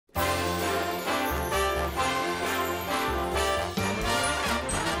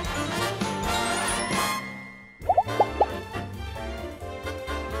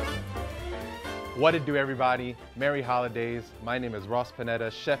What it do, everybody? Merry holidays. My name is Ross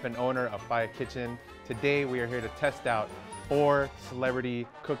Panetta, chef and owner of Fire Kitchen. Today we are here to test out 4 celebrity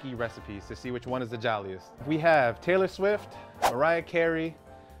cookie recipes to see which one is the jolliest. We have Taylor Swift, Mariah Carey,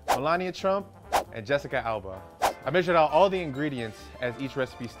 Melania Trump, and Jessica Alba. I measured out all the ingredients as each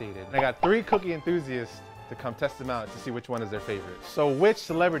recipe stated. And I got 3 cookie enthusiasts to come test them out to see which one is their favorite. So which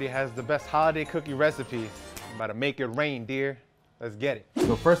celebrity has the best holiday cookie recipe? I'm about to make it rain, dear. Let's get it.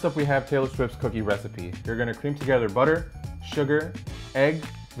 So first up we have Taylor Swift's cookie recipe. You're gonna cream together butter, sugar, egg,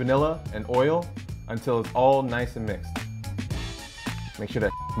 vanilla, and oil until it's all nice and mixed. Make sure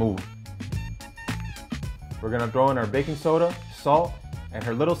that move. We're gonna throw in our baking soda, salt, and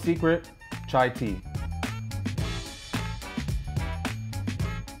her little secret, chai tea.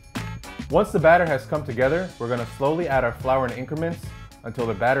 Once the batter has come together, we're gonna slowly add our flour in increments until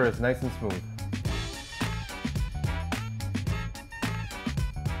the batter is nice and smooth.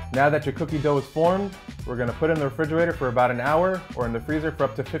 Now that your cookie dough is formed, we're gonna put it in the refrigerator for about an hour or in the freezer for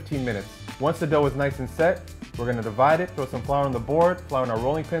up to 15 minutes. Once the dough is nice and set, we're gonna divide it, throw some flour on the board, flour in our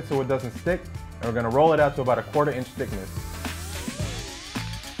rolling pin so it doesn't stick, and we're gonna roll it out to about a 1/4 inch thickness.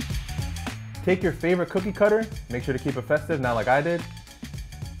 Take your favorite cookie cutter, make sure to keep it festive, not like I did,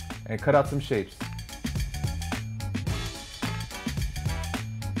 and cut out some shapes.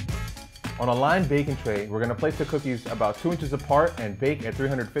 On a lined baking tray, we're gonna place the cookies about 2 inches apart and bake at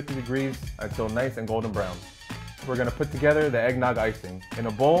 350 degrees until nice and golden brown. We're gonna put together the eggnog icing. In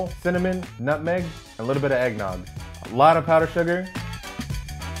a bowl, cinnamon, nutmeg, and a little bit of eggnog. A lot of powdered sugar.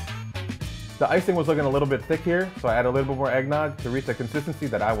 The icing was looking a little bit thick here, so I added a little bit more eggnog to reach the consistency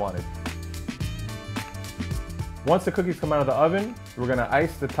that I wanted. Once the cookies come out of the oven, we're gonna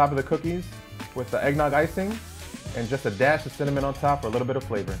ice the top of the cookies with the eggnog icing and just a dash of cinnamon on top for a little bit of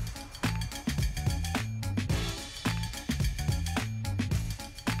flavor.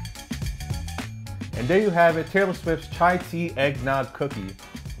 And there you have it, Taylor Swift's chai tea eggnog cookie.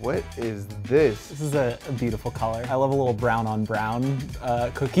 What is this? This is a beautiful color. I love a little brown on brown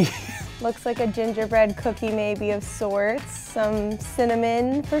cookie. Looks like a gingerbread cookie maybe of sorts. Some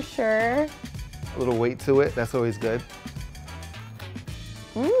cinnamon for sure. A little weight to it, that's always good.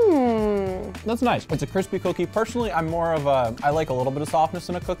 Mmm. That's nice. It's a crispy cookie. Personally, I'm more of a, I like a little bit of softness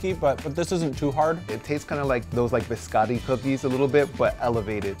in a cookie, but this isn't too hard. It tastes kind of like those biscotti cookies a little bit, but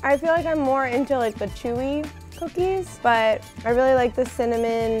elevated. I feel like I'm more into like the chewy cookies, but I really like the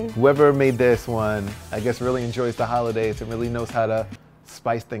cinnamon. Whoever made this one, I guess really enjoys the holidays and really knows how to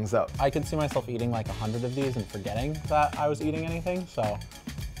spice things up. I could see myself eating like 100 of these and forgetting that I was eating anything, so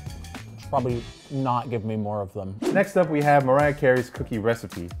probably not give me more of them. Next up we have Mariah Carey's cookie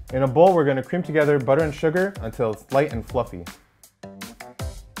recipe. In a bowl we're gonna cream together butter and sugar until it's light and fluffy.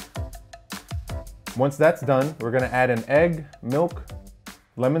 Once that's done, we're gonna add in egg, milk,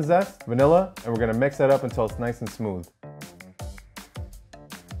 lemon zest, vanilla, and we're gonna mix that up until it's nice and smooth.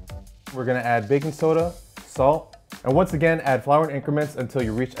 We're gonna add baking soda, salt, and once again add flour in increments until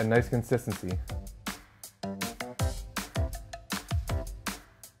you reach a nice consistency.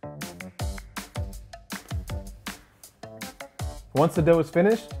 Once the dough is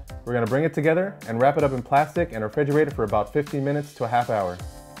finished, we're gonna bring it together and wrap it up in plastic and refrigerate it for about 15 minutes to a half hour.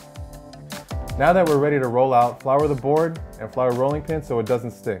 Now that we're ready to roll out, flour the board and flour rolling pin so it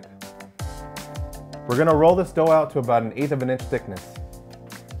doesn't stick. We're gonna roll this dough out to about 1/8 of an inch thickness.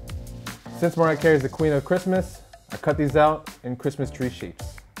 Since Mariah Carey is the queen of Christmas, I cut these out in Christmas tree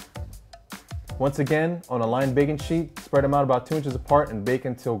shapes. Once again, on a lined baking sheet, spread them out about 2 inches apart and bake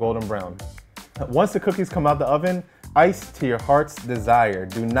until golden brown. Once the cookies come out the oven, ice to your heart's desire.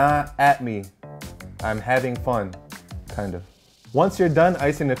 Do not at me. I'm having fun, kind of. Once you're done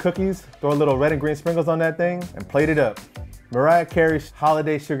icing the cookies, throw a little red and green sprinkles on that thing and plate it up. Mariah Carey's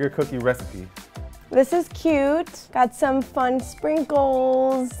holiday sugar cookie recipe. This is cute. Got some fun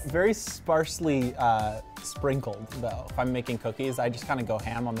sprinkles. Very sparsely sprinkled though. If I'm making cookies, I just kind of go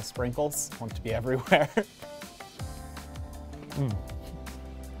ham on the sprinkles. I want it to be everywhere.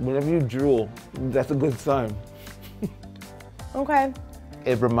 Whenever you drool, that's a good sign. Okay.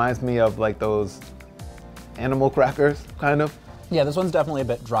 It reminds me of like those animal crackers, kind of. Yeah, this one's definitely a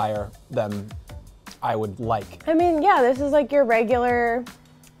bit drier than I would like. I mean, yeah, this is like your regular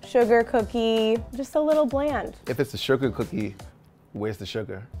sugar cookie, just a little bland. If it's a sugar cookie, where's the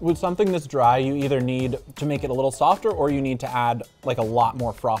sugar? With something this dry, you either need to make it a little softer or you need to add like a lot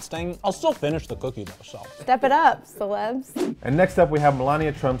more frosting. I'll still finish the cookie though, so. Step it up, celebs. And next up we have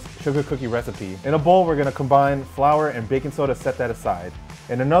Melania Trump's sugar cookie recipe. In a bowl we're gonna combine flour and baking soda, set that aside.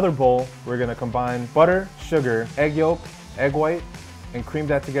 In another bowl, we're gonna combine butter, sugar, egg yolk, egg white, and cream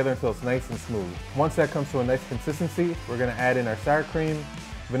that together until it's nice and smooth. Once that comes to a nice consistency, we're gonna add in our sour cream,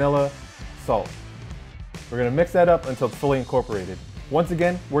 vanilla, salt. We're gonna mix that up until it's fully incorporated. Once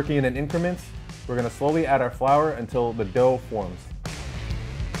again, working in increments, we're gonna slowly add our flour until the dough forms.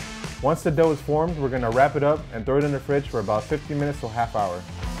 Once the dough is formed, we're gonna wrap it up and throw it in the fridge for about 15 minutes to a half hour.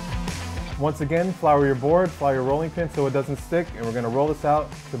 Once again, flour your board, flour your rolling pin so it doesn't stick, and we're gonna roll this out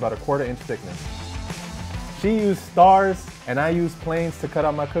to about a 1/4 inch thickness. She used stars, and I used planes to cut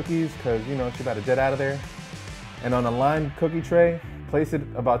out my cookies because, you know, she about to jet out of there. And on a lined cookie tray, place it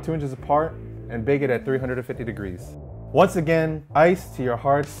about 2 inches apart and bake it at 350 degrees. Once again, ice to your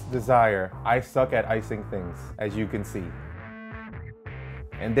heart's desire. I suck at icing things, as you can see.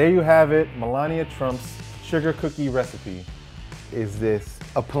 And there you have it, Melania Trump's sugar cookie recipe. Is this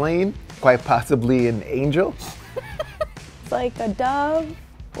a plane? Quite possibly an angel? It's like a dove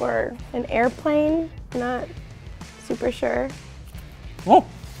or an airplane, not super sure. Oh,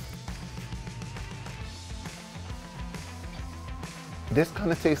 This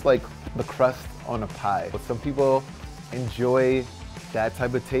kind of tastes like the crust on a pie. But some people enjoy that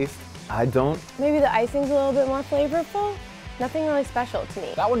type of taste. I don't. Maybe the icing's a little bit more flavorful. Nothing really special to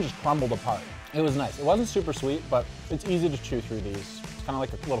me. that one just crumbled apart. It was nice. It wasn't super sweet, but it's easy to chew through these. It's kind of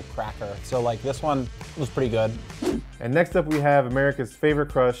like a little cracker. So like this one was pretty good. And next up we have America's favorite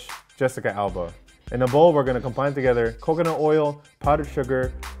crush, Jessica Alba. In a bowl, we're gonna combine together coconut oil, powdered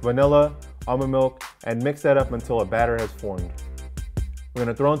sugar, vanilla, almond milk, and mix that up until a batter has formed. We're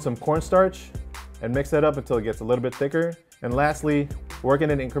gonna throw in some cornstarch and mix that up until it gets a little bit thicker. And lastly,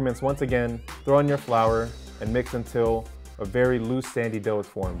 working in increments once again, throw in your flour and mix until a very loose sandy dough is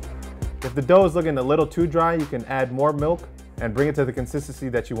formed. If the dough is looking a little too dry, you can add more milk and bring it to the consistency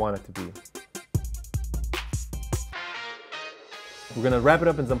that you want it to be. We're gonna wrap it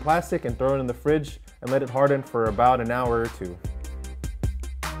up in some plastic and throw it in the fridge and let it harden for about an hour or 2.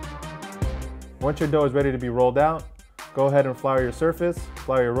 Once your dough is ready to be rolled out, go ahead and flour your surface,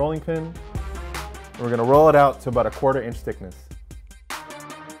 flour your rolling pin, and we're gonna roll it out to about a 1/4 inch thickness.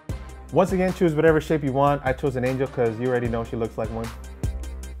 Once again, choose whatever shape you want. I chose an angel because you already know she looks like one.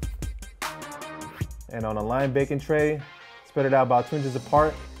 And on a lined baking tray, spread it out about 2 inches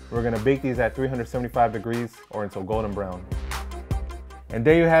apart. We're gonna bake these at 375 degrees or until golden brown. And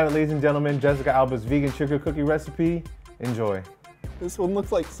there you have it, ladies and gentlemen, Jessica Alba's vegan sugar cookie recipe. Enjoy. This one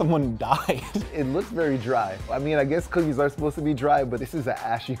looks like someone died. It looks very dry. I mean, I guess cookies are supposed to be dry, but this is an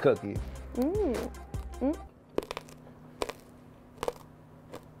ashy cookie.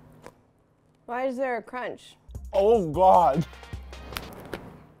 Why is there a crunch? Oh God.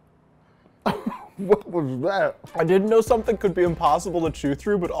 What was that? I didn't know something could be impossible to chew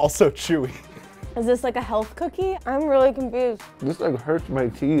through, but also chewy. Is this like a health cookie? I'm really confused. This like hurts my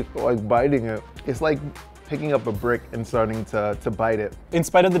teeth, like biting it. It's like picking up a brick and starting to bite it. In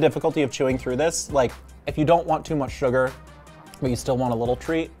spite of the difficulty of chewing through this, like if you don't want too much sugar, but you still want a little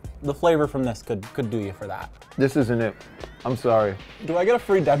treat, the flavor from this could do you for that. This isn't it. I'm sorry. Do I get a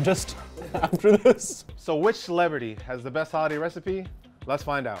free dentist after this? So which celebrity has the best holiday recipe? Let's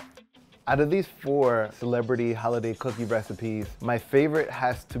find out. Out of these 4 celebrity holiday cookie recipes, my favorite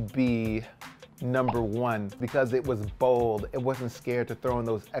has to be #1 because it was bold. It wasn't scared to throw in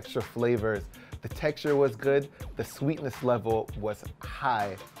those extra flavors. The texture was good. The sweetness level was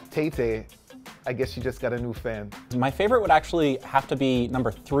high. Tay-Tay, I guess she just got a new fan. My favorite would actually have to be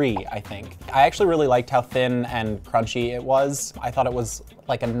 #3, I think. I actually really liked how thin and crunchy it was. I thought it was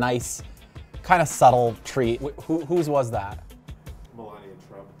like a nice, kind of subtle treat. Whose was that? Melania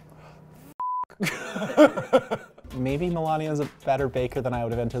Trump. Maybe Melania's a better baker than I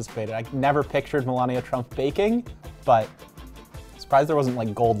would have anticipated. I never pictured Melania Trump baking, but I'm surprised there wasn't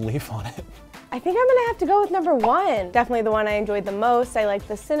like gold leaf on it. I think I'm gonna have to go with #1. Definitely the one I enjoyed the most. I liked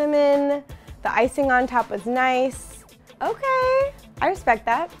the cinnamon. The icing on top was nice. Okay, I respect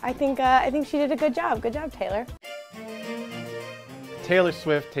that. I think she did a good job. Good job, Taylor. Taylor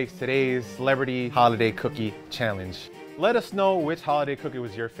Swift takes today's Celebrity Holiday Cookie Challenge. Let us know which holiday cookie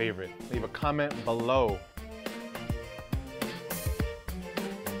was your favorite. Leave a comment below.